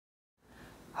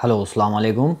Hello, আসসালামু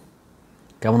আলাইকুম।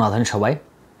 কেমন আছেন সবাই?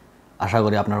 আশা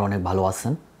করি আপনারা অনেক ভালো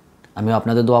আছেন। আমিও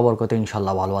আপনাদের দোয়া বরকতে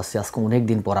ইনশাআল্লাহ ভালো আছি। আজকে অনেক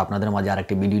দিন পর আপনাদের মাঝে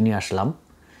আরেকটি ভিডিও নিয়ে আসলাম।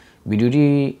 ভিডিওটি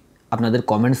আপনাদের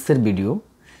কমেন্টসের ভিডিও।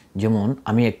 যেমন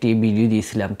আমি একটি ভিডিও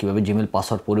দিয়েছিলাম কীভাবে জিমেল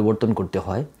পাসওয়ার্ড পরিবর্তন করতে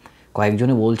হয়।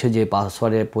 কয়েকজনে বলছে যে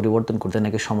পাসওয়ার্ডে পরিবর্তন করতে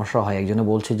নাকি সমস্যা হয়। একজনে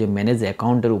বলছে যে ম্যানেজ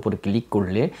অ্যাকাউন্টের উপর ক্লিক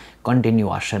করলে কন্টিনিউ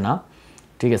আসে না।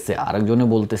 ঠিক আছে, আরেকজনে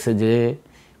বলতেছে যে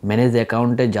ম্যানেজ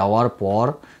অ্যাকাউন্টে যাওয়ার পর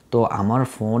তো আমার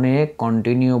ফোনে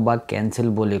কন্টিনিউ বা ক্যান্সেল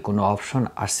বলে কোনো অপশন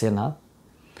আসছে না,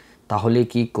 তাহলে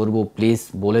কি করব প্লিজ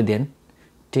বলে দেন।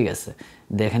 ঠিক আছে,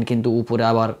 দেখেন কিন্তু উপরে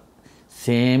আবার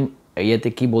সেম ইয়েতে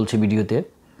কি বলছে ভিডিওতে।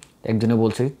 একজনে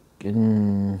বলছে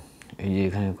এই যে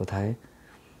এখানে কোথায়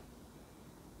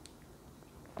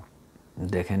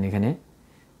দেখেন, এখানে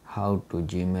হাউ টু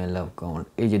জিমেল অ্যাকাউন্ট,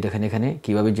 এই যে দেখেন এখানে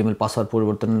কীভাবে জিমেল পাসওয়ার্ড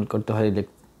পরিবর্তন করতে হয়।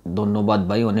 ধন্যবাদ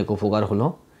ভাই, অনেক উপকার হলো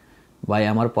ভাই।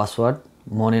 আমার পাসওয়ার্ড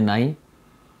মনে নাই,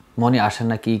 মনে আসে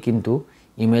না কি, কিন্তু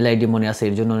ইমেল আইডি মনে আছে,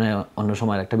 এর জন্য অন্য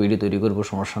সময় একটা ভিডিও তৈরি করব,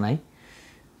 সমস্যা নাই।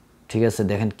 ঠিক আছে,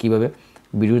 দেখেন কিভাবে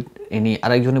ভিডিও এনে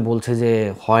আরেকজনে বলছে যে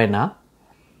হয় না,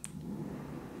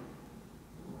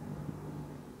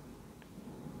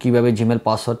 কিভাবে জিমেল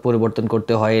পাসওয়ার্ড পরিবর্তন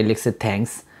করতে হয়। লিখছে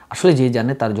থ্যাঙ্কস। আসলে যে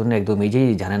জানে তার জন্য একদম, এই যে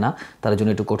জানে না তার জন্য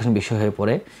একটু কঠিন বিষয় হয়ে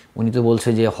পড়ে। উনি তো বলছে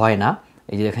যে হয় না।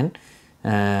 এই যে দেখেন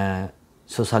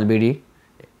সোশ্যাল বিডি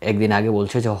একদিন আগে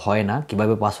বলছে যে হয় না,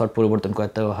 কিভাবে পাসওয়ার্ড পরিবর্তন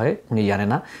করতে হয় উনি জানে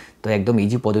না। তো একদম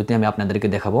ইজি পদ্ধতি আমি আপনাদেরকে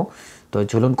দেখাবো। তো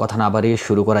চলুন কথা না বাড়িয়ে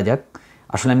শুরু করা যাক।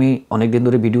 আসলে আমি অনেক দিন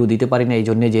ধরে ভিডিও দিতে পারি না, এই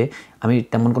জন্যে যে আমি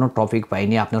তেমন কোনো টপিক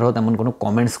পাইনি, আপনারাও তেমন কোনো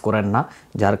কমেন্টস করেন না,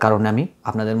 যার কারণে আমি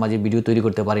আপনাদের মাঝে ভিডিও তৈরি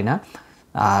করতে পারি না।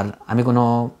 আর আমি কোনো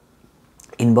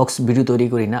ইনবক্স ভিডিও তৈরি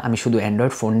করি না, আমি শুধু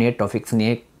অ্যান্ড্রয়েড ফোন নিয়ে টপিক্স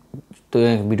নিয়ে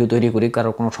ভিডিও তৈরি করি। কারো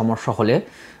কোনো সমস্যা হলে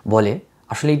বলে।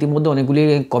 আসলে ইতিমধ্যে অনেকগুলি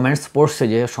কমেন্টস পড়ছে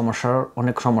যে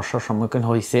অনেক সমস্যার সম্মুখীন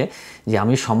হয়েছে, যে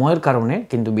আমি সময়ের কারণে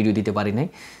কিন্তু ভিডিও দিতে পারি নাই।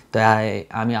 তাই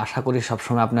আমি আশা করি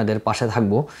সবসময় আপনাদের পাশে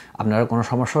থাকবো। আপনারা কোনো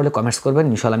সমস্যা হলে কমেন্টস করবেন,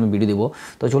 ইনশাআল্লাহ আমি ভিডিও দেবো।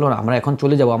 তো চলুন আমরা এখন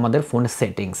চলে যাব আমাদের ফোন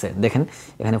সেটিংসে। দেখেন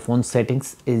এখানে ফোন সেটিংস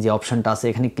এই যে অপশানটা আছে,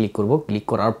 এখানে ক্লিক করব। ক্লিক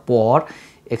করার পর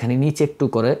এখানে নিচে একটু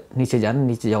করে নিচে যান।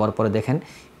 নিচে যাওয়ার পরে দেখেন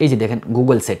এই যে দেখেন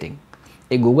গুগল সেটিং।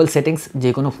 এই গুগল সেটিংস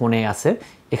যে কোনো ফোনে আছে,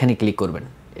 এখানে ক্লিক করবেন।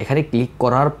 এখানে ক্লিক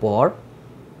করার পর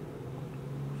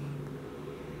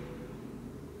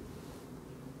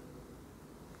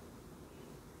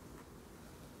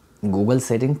গুগল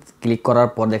সেটিংস ক্লিক করার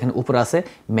পর দেখেন উপরে আছে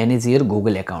ম্যানেজ ইওর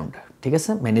গুগল অ্যাকাউন্ট। ঠিক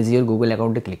আছে, ম্যানেজ ইওর গুগল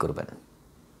অ্যাকাউন্টে ক্লিক করবেন।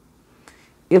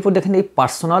 এরপর দেখেন এই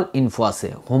পার্সোনাল ইনফো আছে,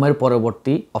 হোমের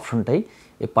পরবর্তী অপশনটাই।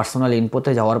 এই পার্সোনাল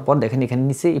ইনফোতে যাওয়ার পর দেখেন এখানে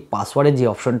নিচে এই পাসওয়ার্ডের যে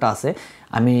অপশনটা আছে,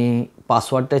 আমি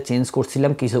পাসওয়ার্ডটা চেঞ্জ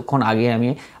করছিলাম কিছুক্ষণ আগে, আমি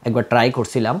একবার ট্রাই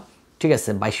করছিলাম। ঠিক আছে,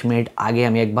 22 মিনিট আগে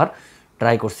আমি একবার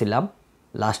ট্রাই করছিলাম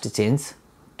লাস্ট চেঞ্জ।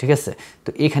 ঠিক আছে, তো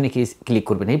এখানে ক্লিক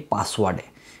করবেন এই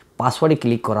পাসওয়ার্ডে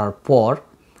ক্লিক করার পর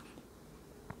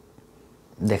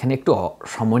দেখেন একটু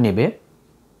সময় নেবে।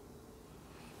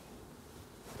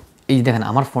 এই যে দেখেন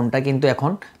আমার ফোনটা কিন্তু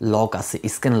এখন লক আছে,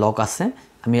 স্ক্যান লক আছে।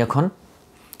 আমি এখন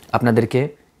আপনাদেরকে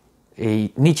এই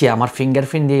নিচে আমার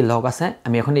ফিঙ্গারপ্রিন্ট দিয়ে লক আছে,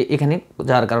 আমি এখন এখানে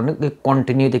যার কারণে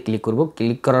কন্টিনিউতে ক্লিক করব।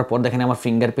 ক্লিক করার পর দেখেন আমার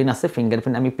ফিঙ্গারপ্রিন্ট আছে,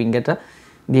 ফিঙ্গারপ্রিন্ট আমি ফিঙ্গারটা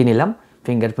দিয়ে নিলাম,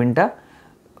 ফিঙ্গারপ্রিন্টটা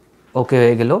ওকে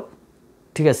হয়ে গেল।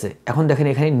 ঠিক আছে, এখন দেখেন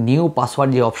এখানে নিউ পাসওয়ার্ড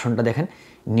যে অপশনটা দেখেন,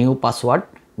 নিউ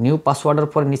পাসওয়ার্ডের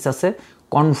পর নিচে আছে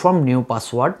কনফার্ম নিউ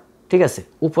পাসওয়ার্ড। ঠিক আছে,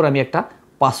 উপর আমি একটা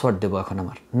পাসওয়ার্ড দেবো এখন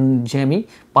আমার, যে আমি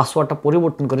পাসওয়ার্ডটা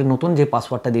পরিবর্তন করে নতুন যে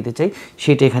পাসওয়ার্ডটা দিতে চাই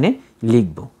সেটা এখানে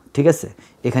লিখব। ঠিক আছে,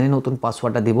 এখানে নতুন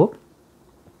পাসওয়ার্ডটা দেব।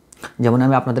 যেমন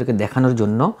আমি আপনাদেরকে দেখানোর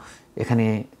জন্য এখানে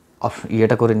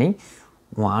ইয়েটা করে নিই,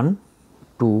 1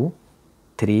 2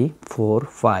 3 4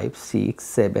 5 6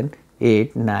 7 8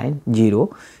 9 0।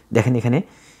 দেখেন এখানে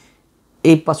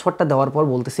এই পাসওয়ার্ডটা দেওয়ার পর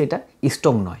বলতেছে এটা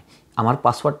স্ট্রং নয়। আমার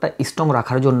পাসওয়ার্ডটা স্ট্রং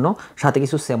রাখার জন্য সাথে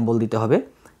কিছু সিম্বল দিতে হবে।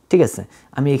 ঠিক আছে,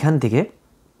 আমি এখান থেকে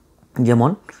যেমন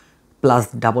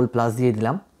ডাবল প্লাস দিয়ে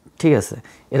দিলাম। ঠিক আছে,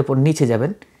 এরপর নিচে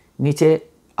যাবেন। নিচে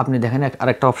আপনি দেখেন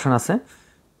আরেকটা অপশান আছে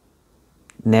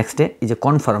নেক্সটে, এই যে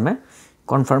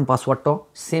কনফার্ম পাসওয়ার্ডটাও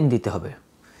সেম দিতে হবে।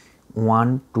 1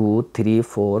 2 3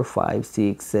 4 5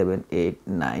 6 7 8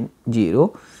 9 0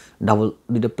 ডাবল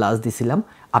দুটো প্লাস দিছিলাম।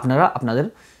 আপনারা আপনাদের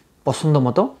পছন্দ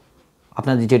মতো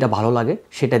আপনাদের যেটা ভালো লাগে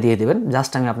সেটা দিয়ে দেবেন,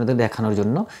 জাস্ট আমি আপনাদের দেখানোর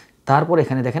জন্য। তারপর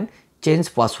এখানে দেখেন চেঞ্জ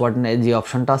পাসওয়ার্ড যে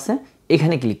অপশানটা আছে,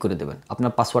 এখানে ক্লিক করে দেবেন,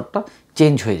 আপনার পাসওয়ার্ডটা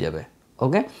চেঞ্জ হয়ে যাবে।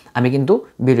 ওকে, আমি কিন্তু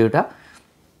ভিডিওটা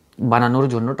বানানোর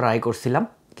জন্য ট্রাই করছিলাম,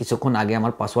 কিছুক্ষণ আগে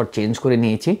আমার পাসওয়ার্ড চেঞ্জ করে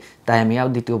নিয়েছি, তাই আমি আর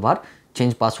দ্বিতীয়বার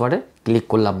চেঞ্জ পাসওয়ার্ডে ক্লিক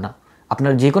করলাম না।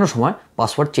 আপনার যে কোনো সময়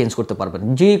পাসওয়ার্ড চেঞ্জ করতে পারবেন।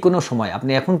 যে কোনো সময়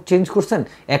আপনি এখন চেঞ্জ করছেন,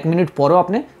 1 মিনিট পরেও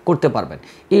আপনি করতে পারবেন।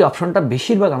 এই অপশনটা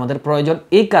বেশিরভাগ আমাদের প্রয়োজন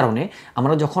এই কারণে,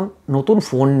 আমরা যখন নতুন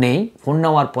ফোন নেই, ফোন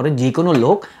নেওয়ার পরে যে কোনো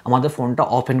লোক আমাদের ফোনটা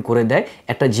ওপেন করে দেয়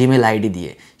একটা জিমেল আইডি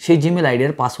দিয়ে। সেই জিমেল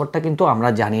আইডির পাসওয়ার্ডটা কিন্তু আমরা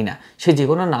জানি না, সে যে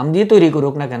কোনো নাম দিয়ে তৈরি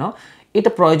করুক না কেন। এটা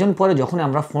প্রয়োজন পরে যখন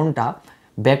আমরা ফোনটা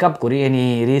ব্যাকআপ করি,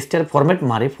 রেজিস্টার ফরম্যাট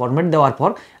মারি, ফরম্যাট দেওয়ার পর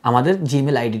আমাদের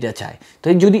জিমেল আইডিটা চায়। তো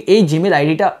যদি এই জিমেল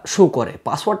আইডিটা শো করে,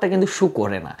 পাসওয়ার্ডটা কিন্তু শো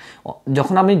করে না।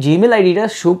 যখন আমি জিমেল আইডিটা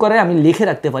শো করে আমি লিখে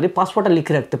রাখতে পারি, পাসওয়ার্ডটা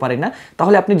লিখে রাখতে পারি না,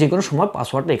 তাহলে আপনি যে কোনো সময়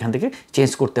পাসওয়ার্ডটা এখান থেকে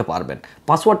চেঞ্জ করতে পারবেন।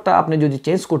 পাসওয়ার্ডটা আপনি যদি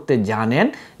চেঞ্জ করতে জানেন,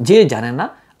 যে জানে না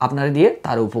আপনার দিয়ে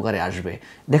তার উপকারে আসবে।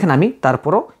 দেখেন আমি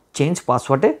তারপরও চেঞ্জ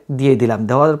পাসওয়ার্ডে দিয়ে দিলাম,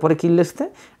 দেওয়ার পরে কী লিখতে,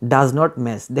 ডাজ নট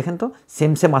ম্যাচ। দেখেন তো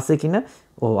সেম সেম আছে কি না।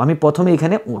 ও আমি প্রথমে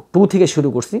এখানে 2 থেকে শুরু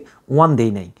করছি, 1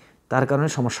 দেই নাই, তার কারণে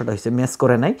সমস্যাটা হয়েছে, ম্যাচ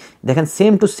করে নাই। দেখেন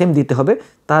সেম টু সেম দিতে হবে,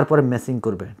 তারপরে ম্যাচিং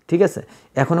করবে, ঠিক আছে।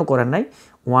 এখনও করেন নাই।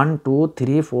 1 2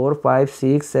 3 4 5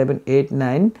 6 7 8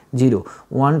 9 0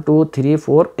 1 2 3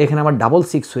 4, এখানে আমার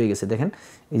 6 হয়ে গেছে। দেখেন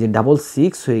এই যে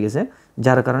 6 হয়ে গেছে,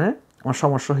 যার কারণে আমার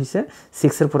সমস্যা হয়েছে।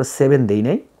 6-এর পরে 7 দেই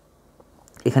নাই,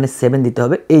 এখানে 7 দিতে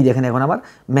হবে। এই যেখানে এখন আমার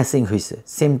ম্যাচিং হয়েছে,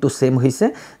 সেম টু সেম হয়েছে,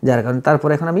 যার কারণে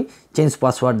তারপরে এখন আমি চেঞ্জ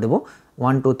পাসওয়ার্ড দেবো।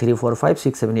 1 2 3 4 5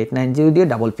 6 7 8 9 0 দিয়ে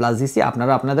 ++ দিচ্ছি।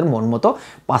 আপনারা আপনাদের মন মতো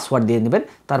পাসওয়ার্ড দিয়ে নেবেন।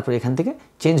 তারপরে এখান থেকে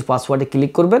চেঞ্জ পাসওয়ার্ডে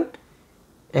ক্লিক করবেন।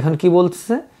 এখন কি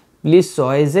বলতেছে, please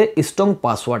choice a strong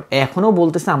password. এখনও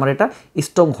বলতেছে আমার এটা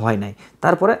স্ট্রং হয় নাই।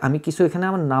 তারপরে আমি কিছু এখানে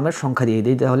আমার নামের সংখ্যা দিয়ে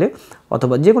দিই তাহলে,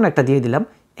 অথবা যে কোনো একটা দিয়ে দিলাম,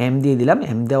 এম দিয়ে দিলাম।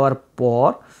 এম দেওয়ার পর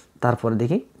তারপরে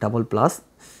দেখি ++,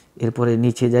 এরপরে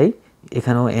নিচে যাই,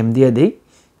 এখানেও এম দিয়ে দিই,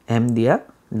 এম দিয়া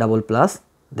 ++।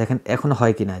 দেখেন এখন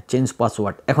হয় কি না, চেঞ্জ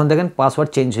পাসওয়ার্ড। এখন দেখেন পাসওয়ার্ড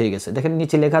চেঞ্জ হয়ে গেছে, দেখেন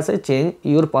নিচে লেখা আছে change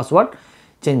your password,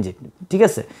 change it, ঠিক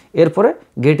আছে। এরপরে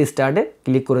গেট স্টার্টে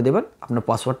ক্লিক করে দেবেন, আপনার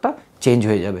পাসওয়ার্ডটা চেঞ্জ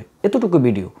হয়ে যাবে। এতটুকু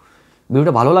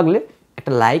ভিডিওটা ভালো লাগলে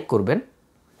একটা লাইক করবেন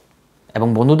এবং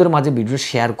বন্ধুদের মাঝে ভিডিও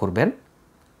শেয়ার করবেন।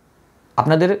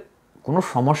 আপনাদের কোনো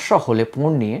সমস্যা হলে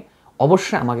ফোন নিয়ে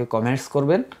অবশ্যই আমাকে কমেন্টস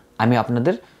করবেন, আমি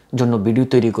আপনাদের জন্য ভিডিও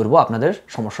তৈরি করব, আপনাদের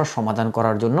সমস্যার সমাধান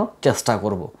করার জন্য চেষ্টা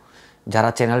করব। যারা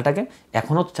চ্যানেলটাকে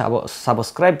এখনও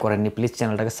সাবস্ক্রাইব করেননি, প্লিজ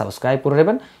চ্যানেলটাকে সাবস্ক্রাইব করে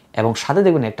দেবেন এবং সাথে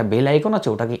দেখবেন একটা বেল আইকন আছে,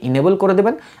 ওটাকে ইনেবল করে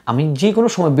দেবেন। আমি যে কোনো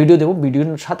সময় ভিডিও দেবো,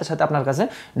 ভিডিওর সাথে সাথে আপনার কাছে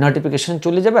নোটিফিকেশন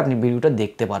চলে যাবে, আপনি ভিডিওটা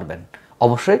দেখতে পারবেন।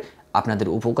 অবশ্যই আপনাদের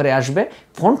উপকারে আসবে।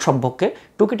 ফোন সম্পর্কে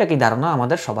টুকিটাকি ধারণা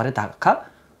আমাদের সবারই থাকা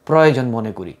প্রয়োজন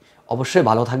মনে করি। অবশ্যই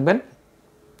ভালো থাকবেন।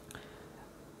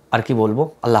 আর কি বলবো,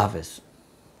 আল্লাহ হাফেজ।